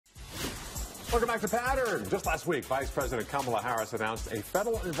Welcome back to Pattrn. Just last week, Vice President Kamala Harris announced a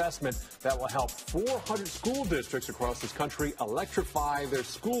federal investment that will help 400 school districts across this country electrify their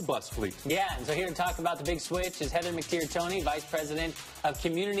school bus fleet. Yeah, and so here to talk about the big switch is McTeer Toney, Vice President of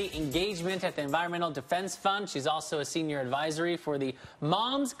Community Engagement at the Environmental Defense Fund. She's also a senior advisory for the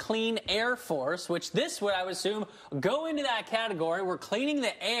Moms Clean Air Force, which this would, I would assume, go into that category. We're cleaning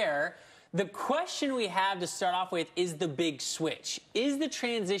the air. The question we have to start off with is the big switch. Is the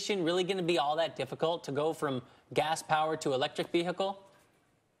transition really going to be all that difficult to go from gas power to electric vehicle?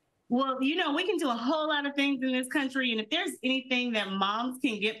 Well, you know, we can do a whole lot of things in this country, and if there's anything that moms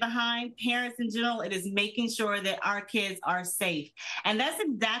can get behind, parents in general, it is making sure that our kids are safe. And that's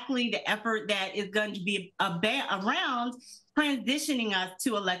exactly the effort that is going to be around transitioning us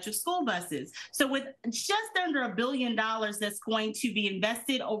to electric school buses. So with just under $1 billion that's going to be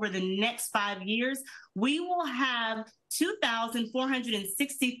invested over the next 5 years, we will have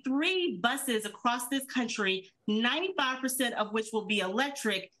 2,463 buses across this country, 95% of which will be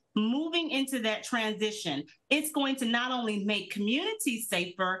electric, moving into that transition. It's going to not only make communities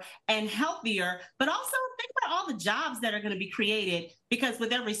safer and healthier, but also think about all the jobs that are going to be created, because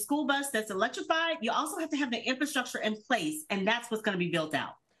with every school bus that's electrified, you also have to have the infrastructure in place, and that's what's going to be built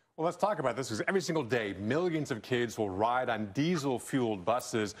out. Well, let's talk about this, because every single day, millions of kids will ride on diesel-fueled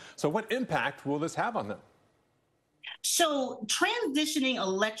buses. So what impact will this have on them? So transitioning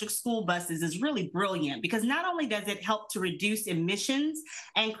electric school buses is really brilliant, because not only does it help to reduce emissions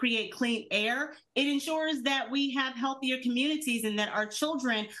and create clean air, it ensures that we have healthier communities and that our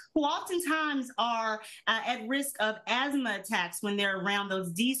children, who oftentimes are at risk of asthma attacks when they're around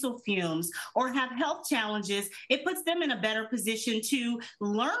those diesel fumes or have health challenges, it puts them in a better position to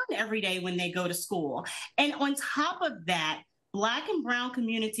learn every day when they go to school. And on top of that, Black and brown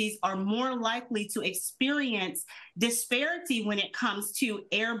communities are more likely to experience disparity when it comes to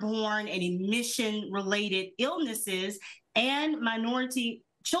airborne and emission-related illnesses, and minority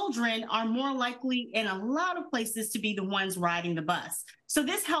children are more likely in a lot of places to be the ones riding the bus. So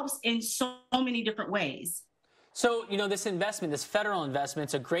this helps in so many different ways. So, you know, this investment, this federal investment,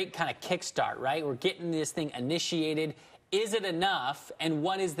 it's a great kind of kickstart, right? We're getting this thing initiated. Is it enough? And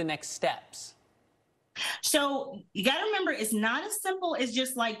what is the next steps? So you got to remember, it's not as simple as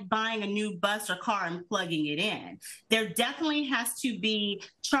just like buying a new bus or car and plugging it in. There definitely has to be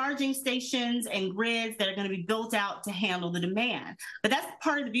charging stations and grids that are going to be built out to handle the demand. But that's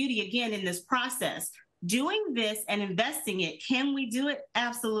part of the beauty, again, in this process. Doing this and investing it, can we do it?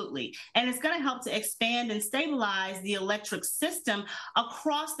 Absolutely. And it's going to help to expand and stabilize the electric system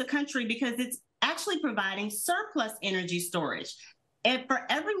across the country, because it's actually providing surplus energy storage. And for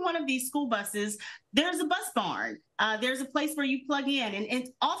every one of these school buses, there's a bus barn. There's a place where you plug in, and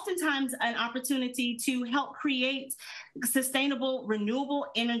it's oftentimes an opportunity to help create sustainable, renewable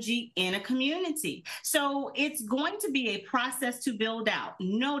energy in a community. So it's going to be a process to build out,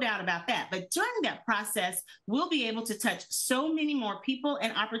 no doubt about that. But during that process, we'll be able to touch so many more people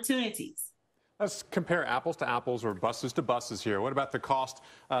and opportunities. Let's compare apples to apples, or buses to buses here. What about the cost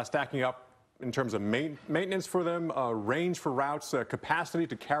stacking up in terms of maintenance for them, range for routes, capacity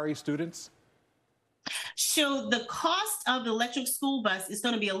to carry students? So the cost of the electric school bus is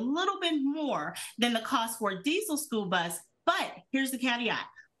going to be a little bit more than the cost for a diesel school bus. But here's the caveat.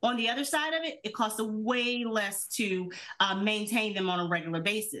 On the other side of it, it costs way less to maintain them on a regular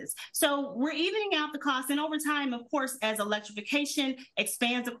basis. So we're evening out the cost. And over time, of course, as electrification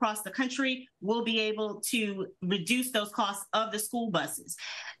expands across the country, we'll be able to reduce those costs of the school buses.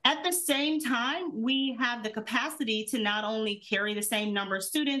 At the same time, we have the capacity to not only carry the same number of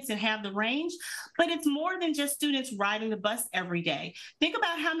students and have the range, but it's more than just students riding the bus every day. Think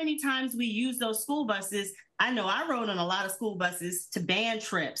about how many times we use those school buses. I know I rode on a lot of school buses to band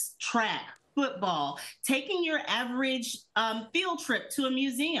trips, track, football, taking your average field trip to a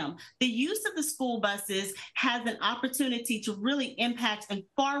museum. The use of the school buses has an opportunity to really impact and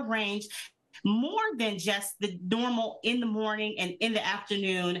far range more than just the normal in the morning and in the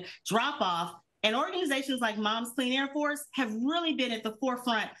afternoon drop off. And organizations like Moms Clean Air Force have really been at the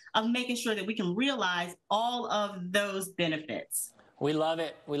forefront of making sure that we can realize all of those benefits. We love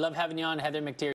it. We love having you on, McTeer.